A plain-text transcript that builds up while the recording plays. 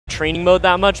training mode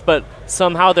that much, but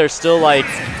somehow they're still like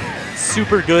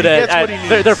super good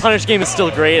at their punish game is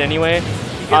still great anyway.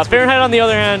 Fahrenheit on the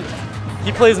other hand,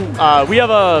 he plays, we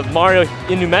have a Mario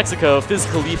in New Mexico, Fizz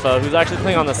Khalifa, who's actually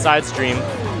playing on the side stream.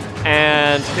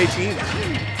 And they teamed.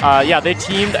 Yeah, they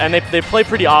teamed and they play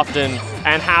pretty often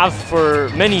and have for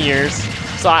many years.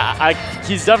 So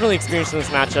he's definitely experienced in this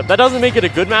matchup. That doesn't make it a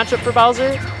good matchup for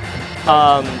Bowser.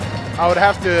 I would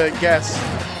have to guess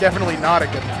definitely not a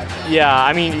good matchup. Yeah,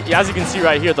 I mean, as you can see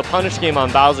right here, the punish game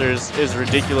on Bowser is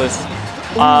ridiculous.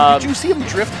 Ooh, did you see him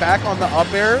drift back on the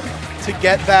up air to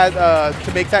get that,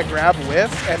 to make that grab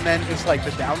whiff, and then just like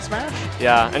the down smash?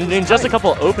 Yeah, and in just a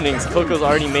couple of openings, Coco's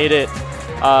already made it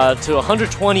to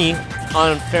 120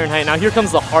 on Fahrenheit. Now here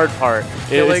comes the hard part.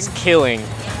 It's killing.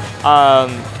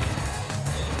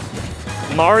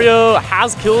 Mario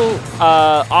has kill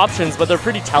options, but they're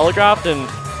pretty telegraphed, and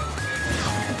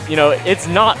you know it's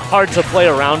not hard to play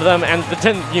around them. And the he's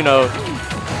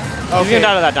getting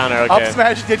out of that down air. Okay. Up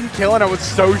smash didn't kill, and I was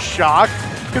so shocked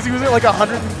because he was at like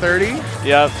 130.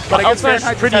 Yeah, but I guess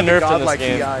Fahrenheit's pretty nerfed in this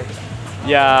game. DI.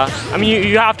 Yeah, I mean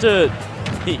you have to.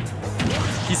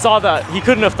 He saw that. He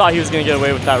couldn't have thought he was going to get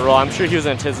away with that roll. I'm sure he was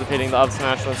anticipating the up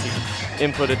smash once he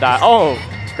inputted that. Oh,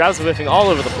 grabs whiffing all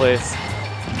over the place.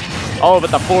 All over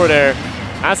the forward air.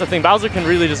 That's the thing. Bowser can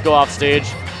really just go off stage.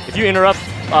 If you interrupt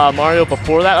Mario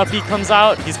before that up B comes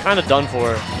out, he's kind of done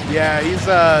for. Yeah, he's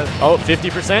oh,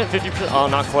 50%? 50%? Oh,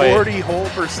 not quite. 40 whole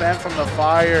 % from the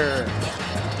fire.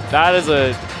 That is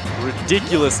a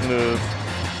ridiculous move.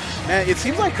 Man, it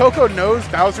seems like Coco knows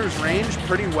Bowser's range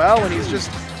pretty well, and he's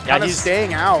just kind of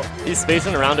staying out. He's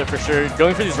spacing around it for sure.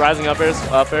 Going for these rising up airs,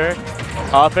 up air,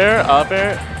 up air, up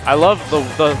air. I love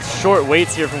the short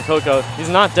waits here from Coco. He's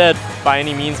not dead by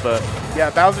any means, but...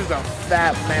 Yeah, Bowser's a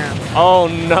fat man. Oh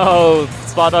no!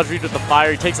 Spot dodge read with the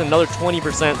fire. He takes another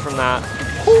 20% from that.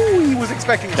 Ooh, he was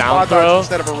expecting a down spot throw dodge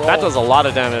instead of a roll. That does a lot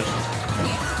of damage.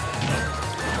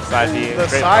 Side B. The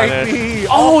side B.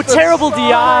 Oh, terrible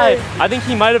DI! I think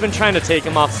he might have been trying to take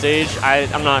him off stage.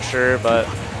 I'm not sure, but...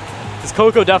 Because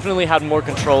Coco definitely had more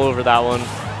control over that one.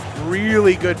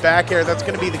 Really good back air. That's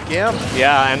going to be the gimp.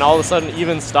 Yeah, and all of a sudden,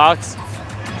 even stocks.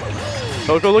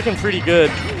 Coco looking pretty good.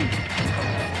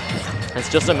 It's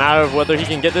just a matter of whether he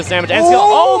can get this damage. And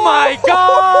oh my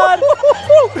god!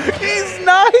 He's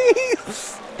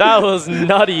nice! That was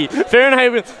nutty.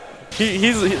 Fahrenheit,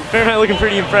 Fahrenheit looking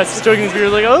pretty impressed. Stroking his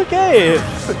beard like, okay.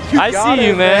 I see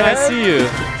you, man. I see you.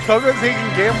 Coco's taking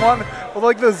game one with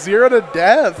like the 0 to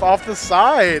death off the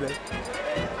side.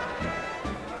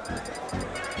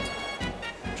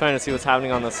 Trying to see what's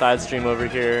happening on the side stream over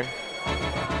here.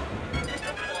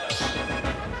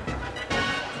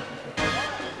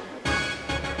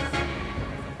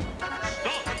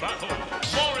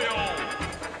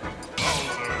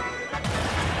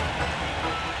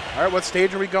 All right, what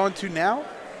stage are we going to now?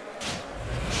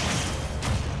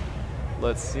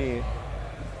 Let's see.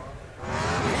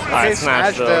 All right,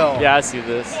 Smashville. Yeah, I see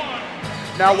this.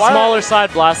 Now, why smaller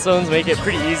side blast zones make it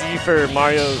pretty easy for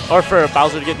Mario or for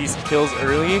Bowser to get these kills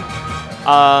early.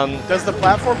 Does the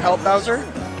platform help Bowser?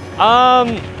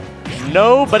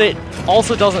 No, but it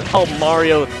also doesn't help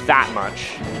Mario that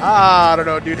much. I don't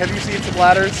know, dude. Have you seen some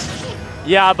ladders?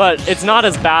 Yeah, but it's not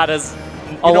as bad as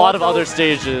a lot of other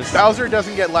stages. Bowser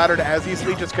doesn't get laddered as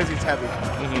easily just because he's heavy.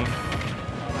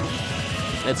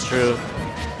 It's true.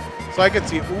 So I could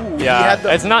see. Ooh, yeah,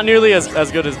 it's not nearly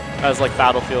as good as like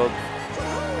Battlefield.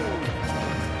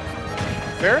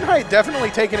 Fahrenheit definitely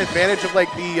taking advantage of like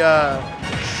the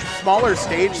smaller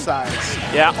stage size.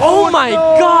 Yeah. Oh my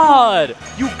god!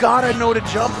 You gotta know to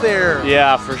jump there.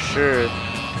 Yeah, for sure.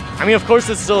 I mean, of course,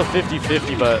 it's still a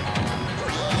 50-50, but.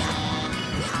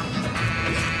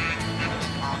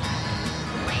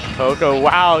 Coco,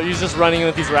 wow, he's just running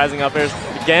with these rising up airs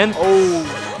again.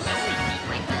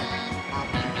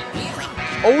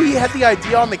 Oh, he had the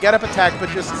idea on the get-up attack, but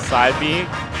just... Side B.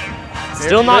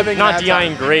 Still not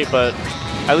DIing great, but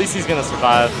at least he's going to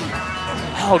survive.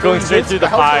 Oh, going straight through the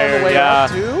fire. Yeah,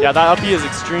 that up B is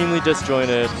extremely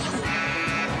disjointed.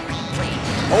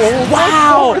 Oh,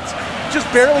 wow! It's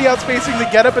just barely outspacing the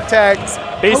get-up attack.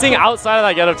 Spacing outside of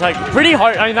that get-up attack. Pretty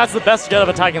hard. I mean, that's the best get-up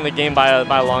attack in the game by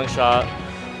a long shot.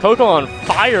 Coco on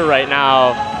fire right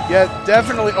now. Yeah,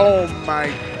 definitely. Oh,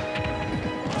 my.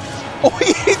 Oh,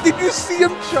 did you see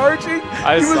him charging?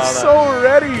 He was so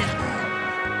ready.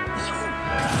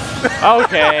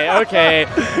 Okay.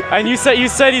 And you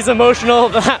said he's emotional.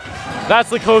 That's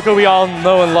the Coco we all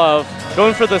know and love.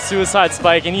 Going for the suicide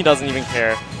spike, and he doesn't even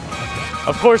care.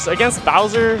 Of course, against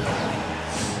Bowser,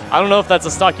 I don't know if that's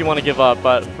a stock you want to give up,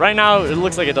 but right now it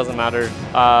looks like it doesn't matter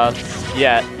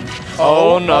yet.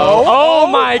 Oh no! Oh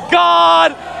my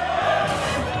God!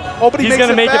 Oh, but he's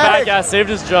gonna make it back. Yeah, saved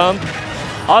his jump.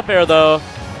 Up air though.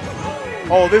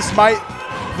 Oh, this might.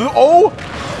 Oh.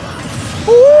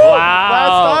 Ooh, Wow.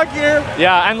 last stock here.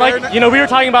 Yeah, and like, you know, we were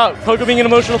talking about Coco being an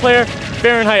emotional player.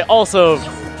 Fahrenheit also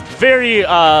very,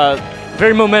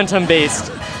 very momentum based.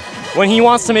 When he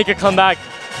wants to make a comeback,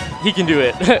 he can do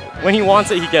it. When he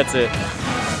wants it, he gets it.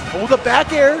 Oh, the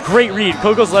back air. Great read.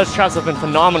 Coco's ledge traps have been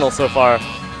phenomenal so far.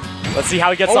 Let's see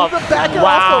how he gets off. The back air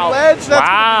off the ledge. That's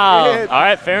wow. gonna be it. All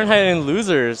right, Fahrenheit and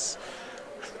losers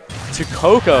to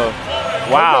Coco.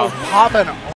 Wow. Coco popping